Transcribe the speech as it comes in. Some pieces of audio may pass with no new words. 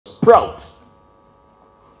proud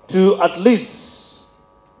to at least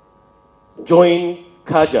join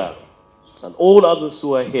Kaja and all others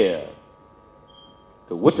who are here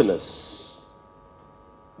to witness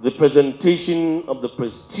the presentation of the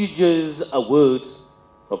prestigious award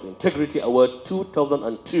of Integrity Award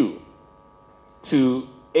 2002 to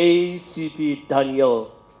ACP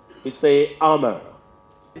Daniel Armour.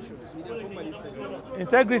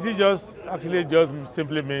 Integrity just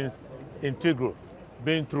simply means integral,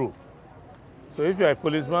 being true. So if you're a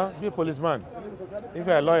policeman, be a policeman. If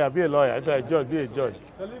you're a lawyer, be a lawyer. If you're a judge, be a judge.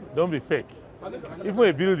 Don't be fake. If we're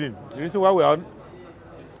a building, the reason why we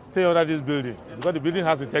stay under this building is because the building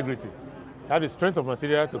has integrity. It has the strength of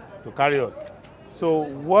material to carry us. So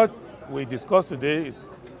what we discussed today is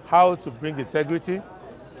how to bring integrity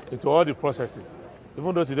into all the processes.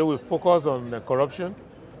 Even though today we focus on corruption,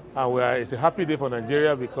 and it's a happy day for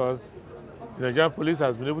Nigeria because the Nigerian police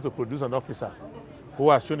has been able to produce an officer who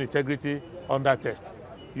has shown integrity under test.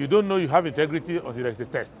 You don't know you have integrity until there is a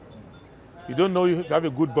test. You don't know you have a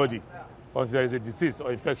good body until there is a disease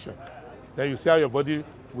or infection. Then you see how your body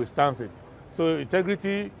withstands it. So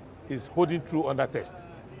integrity is holding true under test.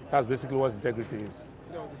 That's basically what integrity is.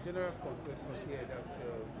 There was a general consensus here that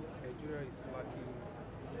Nigeria is lacking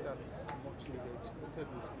that much needed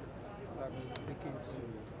integrity that's leading to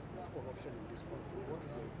corruption in this country. What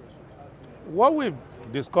is your impression? What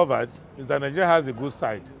we've discovered is that Nigeria has a good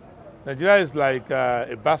side. Nigeria is like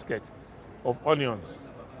a basket of onions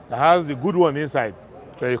that has the good one inside,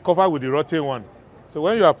 but you cover with the rotten one. So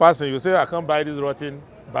when you are passing, you say, I can't buy this rotten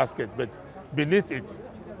basket, but beneath it,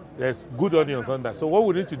 there's good onions under. So what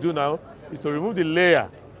we need to do now is to remove the layer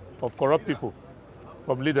of corrupt people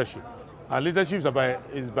from leadership. And leadership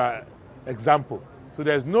is by example. So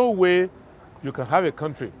there's no way you can have a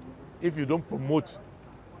country if you don't promote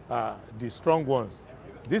the strong ones.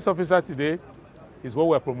 This officer today is what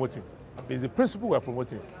we're promoting. It's the principle we're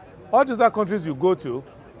promoting. All these other countries you go to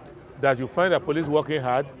that you find the police working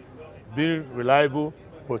hard, being reliable,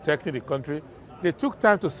 protecting the country, they took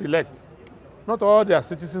time to select. Not all their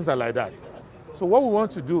citizens are like that. So what we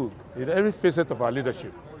want to do in every facet of our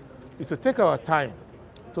leadership is to take our time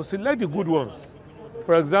to select the good ones.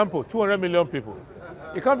 For example, 200 million people.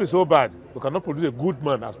 It can't be so bad. We cannot produce a good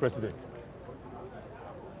man as president.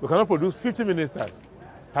 We cannot produce 50 ministers,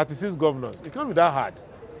 36 governors. It can't be that hard.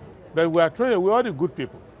 But we are trying away all the good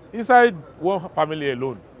people. Inside one family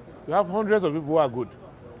alone, we have hundreds of people who are good.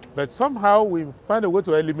 But somehow we find a way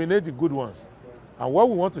to eliminate the good ones. And what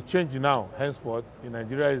we want to change now, henceforth, in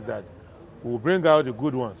Nigeria is that we will bring out the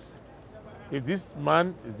good ones. If this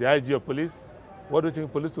man is the IG of police, what do you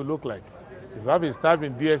think police will look like? If you have his type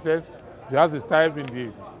in DSS, if you have his type in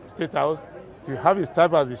the State House, if you have his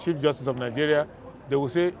type as the Chief Justice of Nigeria, they will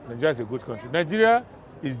say Nigeria is a good country. Nigeria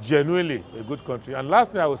is genuinely a good country. And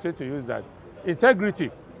last thing I will say to you is that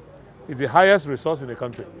integrity is the highest resource in the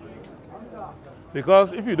country.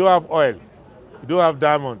 Because if you don't have oil, you don't have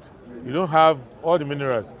diamond, you don't have all the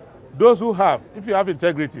minerals, those who have, if you have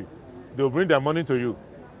integrity, they will bring their money to you.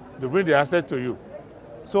 They will bring their asset to you.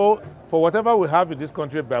 So for whatever we have in this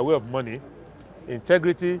country by way of money,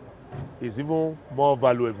 integrity is even more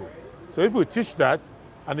valuable. So if we teach that,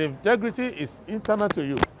 and integrity is internal to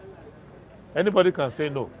you, anybody can say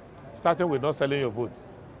no. Starting with not selling your vote,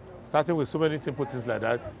 starting with so many simple things like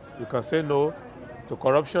that, you can say no to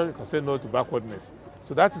corruption, you can say no to backwardness.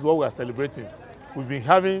 So that is what we are celebrating. We've been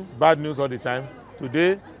having bad news all the time.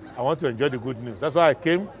 Today, I want to enjoy the good news. That's why I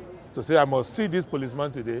came to say I must see this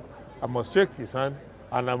policeman today, I must shake his hand,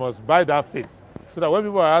 and I must buy that faith. So that when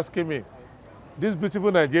people are asking me, this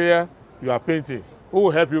beautiful Nigeria you are painting, who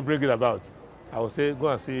will help you bring it about? I will say, go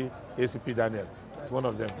and see ACP Daniel. It's one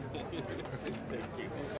of them.